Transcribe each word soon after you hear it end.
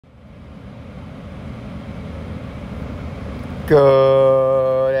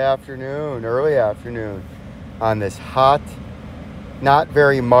Good afternoon, early afternoon on this hot, not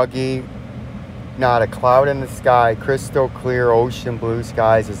very muggy, not a cloud in the sky, crystal clear ocean blue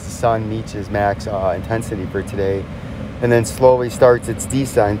skies as the sun reaches max intensity for today and then slowly starts its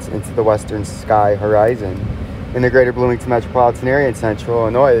descent into the western sky horizon. In the greater Bloomington metropolitan area in central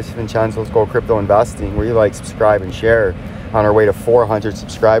Illinois, this is Vincenzo'S Gold Crypto Investing, where you like, subscribe, and share on our way to 400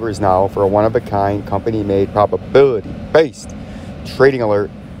 subscribers now for a one-of-a-kind, company-made, probability-based trading alert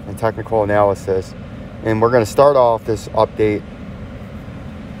and technical analysis. And we're going to start off this update.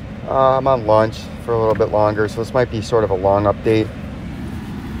 I'm on lunch for a little bit longer, so this might be sort of a long update.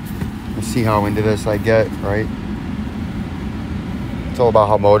 We'll see how into this I get, right? It's all about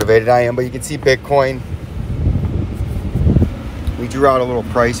how motivated I am, but you can see Bitcoin. We drew out a little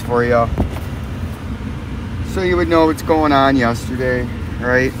price for you, so you would know what's going on yesterday,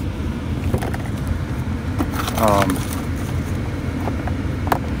 right?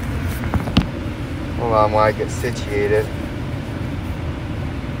 Hold on while I get situated.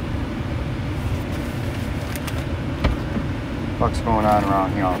 What's going on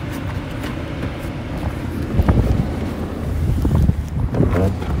around here?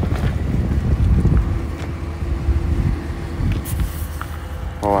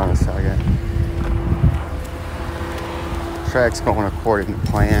 Hold on a second. Track's going according to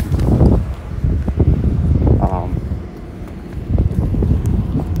plan.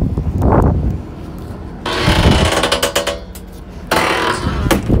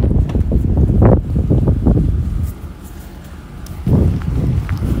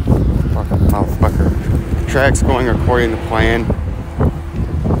 Fucking motherfucker. Track's going according to plan.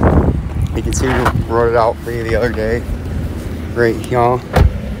 You can see we wrote it out for you the other day. Right here.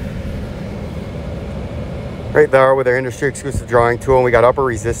 Right there with our industry exclusive drawing tool, and we got upper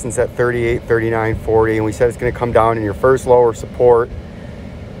resistance at 38, 39, 40, and we said it's going to come down in your first lower support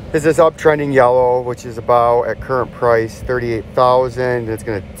is this uptrending yellow, which is about at current price 38,000, and it's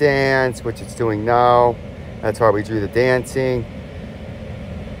going to dance, which it's doing now. That's why we drew the dancing.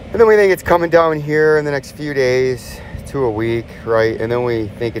 And then we think it's coming down here in the next few days to a week, right? And then we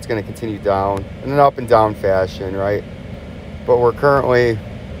think it's going to continue down in an up and down fashion, right? But we're currently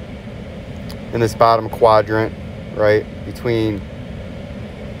in this bottom quadrant, right, between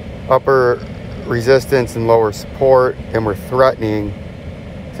upper resistance and lower support, and we're threatening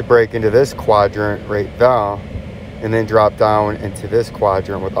to break into this quadrant right there and then drop down into this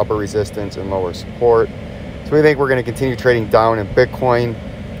quadrant with upper resistance and lower support. So we think we're going to continue trading down in Bitcoin.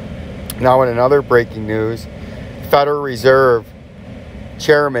 Now, in another breaking news, Federal Reserve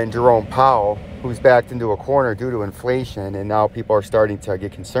Chairman Jerome Powell, who's backed into a corner due to inflation, and now people are starting to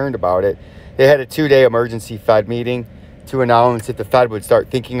get concerned about it. They had a 2-day emergency Fed meeting to announce that the Fed would start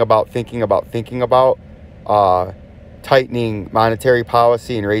thinking about tightening monetary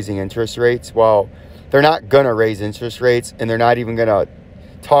policy and raising interest rates. Well, they're not going to raise interest rates, and they're not even going to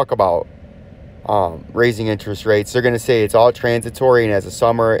talk about raising interest rates. They're going to say it's all transitory, and as the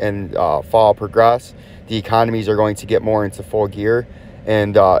summer and fall progress, the economies are going to get more into full gear,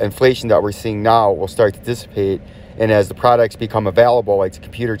 and inflation that we're seeing now will start to dissipate. And as the products become available, like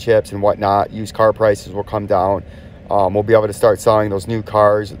computer chips and whatnot, used car prices will come down. We'll be able to start selling those new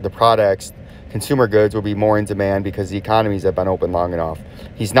cars. The products, consumer goods, will be more in demand because the economies have been open long enough.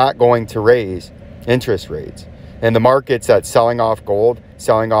 He's not going to raise interest rates. And the markets that's selling off gold,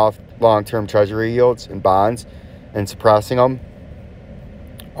 selling off long-term treasury yields and bonds and suppressing them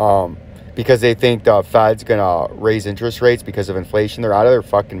because they think the Fed's going to raise interest rates because of inflation. They're out of their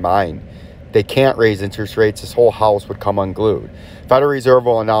fucking mind. They can't raise interest rates. This whole house would come unglued. Federal Reserve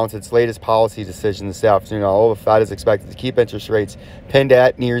will announce its latest policy decision this afternoon. Although the Fed is expected to keep interest rates pinned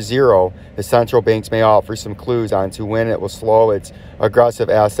at near zero, the central banks may offer some clues on to when it will slow its aggressive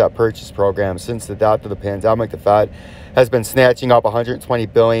asset purchase program. Since the depth of the pandemic, the Fed has been snatching up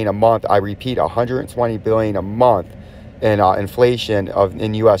 $120 billion a month. I repeat, $120 billion a month in inflation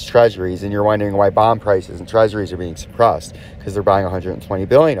in U.S. Treasuries. And you're wondering why bond prices and Treasuries are being suppressed, because they're buying $120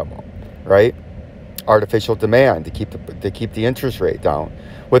 billion a month. Right? Artificial demand to keep the interest rate down.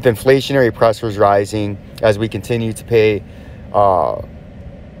 With inflationary pressures rising as we continue to pay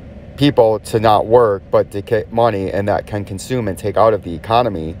people to not work but to get money, and that can consume and take out of the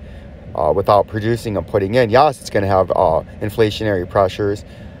economy without producing and putting in. Yes, it's going to have inflationary pressures.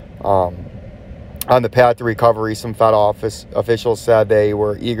 On the path to recovery, some Fed office officials said they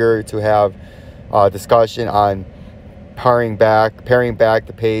were eager to have discussion on paring back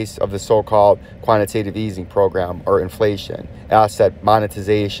the pace of the so-called quantitative easing program, or inflation, asset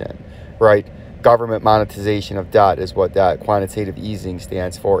monetization, right? government monetization of debt is what that quantitative easing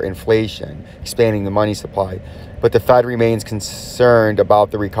stands for. Inflation, expanding the money supply. But the Fed remains concerned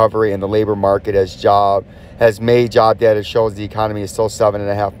about the recovery in the labor market as May job data shows the economy is still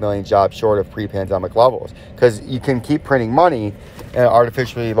 7.5 million jobs short of pre-pandemic levels. Because you can keep printing money at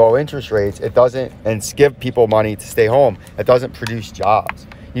artificially low interest rates. It doesn't, and give people money to stay home. It doesn't produce jobs.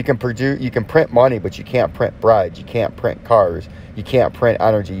 You can print money, but you can't print bread. You can't print cars. You can't print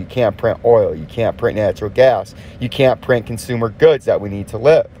energy. You can't print oil. You can't print natural gas. You can't print consumer goods that we need to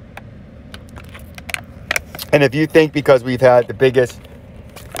live. And if you think because we've had the biggest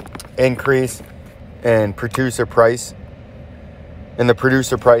increase in producer price in the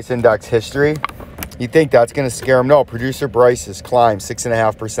producer price index history, you think that's going to scare them? No, producer prices climbed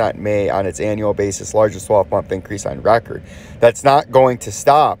 6.5% in May on its annual basis, largest 12-month increase on record. That's not going to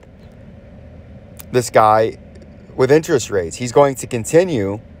stop this guy with interest rates. He's going to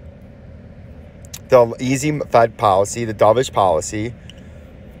continue the easy Fed policy, the dovish policy,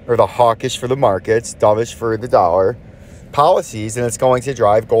 or the hawkish for the markets, dovish for the dollar policies, and it's going to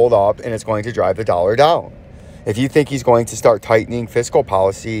drive gold up and it's going to drive the dollar down. If you think he's going to start tightening fiscal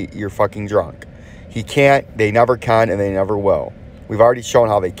policy, you're fucking drunk. He can't, they never can, and they never will. We've already shown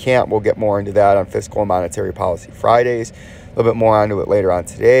how they can't. We'll get more into that on Fiscal and Monetary Policy Fridays. A little bit more onto it later on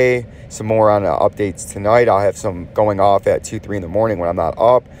today. Some more on updates tonight. I'll have some going off at 2, 3 in the morning when I'm not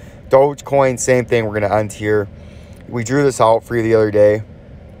up. Dogecoin, same thing. We're going to end here. We drew this out for you the other day,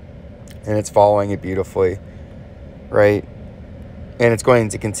 and it's following it beautifully, right? And it's going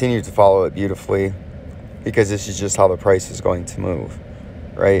to continue to follow it beautifully because this is just how the price is going to move,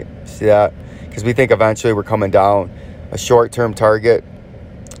 right? See that? Because we think eventually we're coming down a short-term target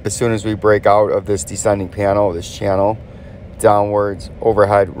as soon as we break out of this descending panel, this channel, downwards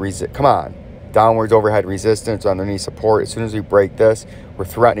overhead downwards overhead resistance underneath support. As soon as we break this, we're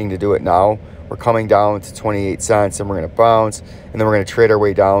threatening to do it now. We're coming down to 28 cents and we're going to bounce, and then we're going to trade our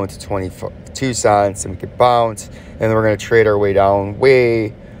way down to 22 cents and we could bounce, and then we're going to trade our way down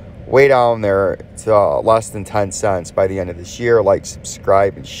way down there to less than 10 cents by the end of this year. Like,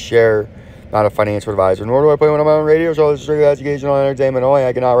 subscribe, and share. Not a financial advisor, nor do I play one of my own radio shows. This is strictly educational and entertainment only.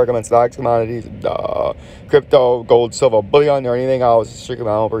 I cannot recommend stocks, commodities, crypto, gold, silver, bullion, or anything else. It's strictly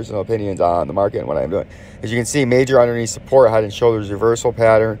my own personal opinions on the market and what I'm doing. As you can see, major underneath support, head and shoulders reversal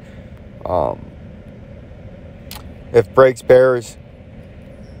pattern. If breaks bears,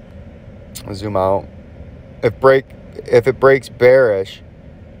 I'll zoom out. If it breaks bearish,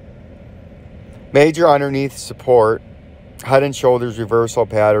 major underneath support, head and shoulders reversal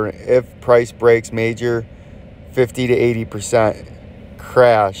pattern. If price breaks major 50 to 80%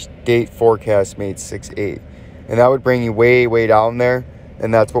 crash, date forecast made 6/8, and that would bring you way down there,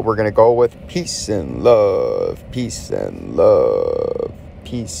 and that's what we're going to go with. Peace and love, peace and love,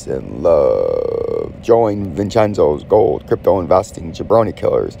 peace and love. Join Vincenzo's Gold Crypto Investing Jabroni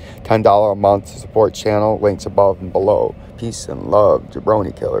Killers, $10 a month to support channel, links above and below. Peace and love,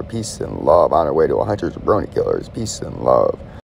 Jabroni Killer. Peace and love. On our way to 100 Jabroni Killers. Peace and love.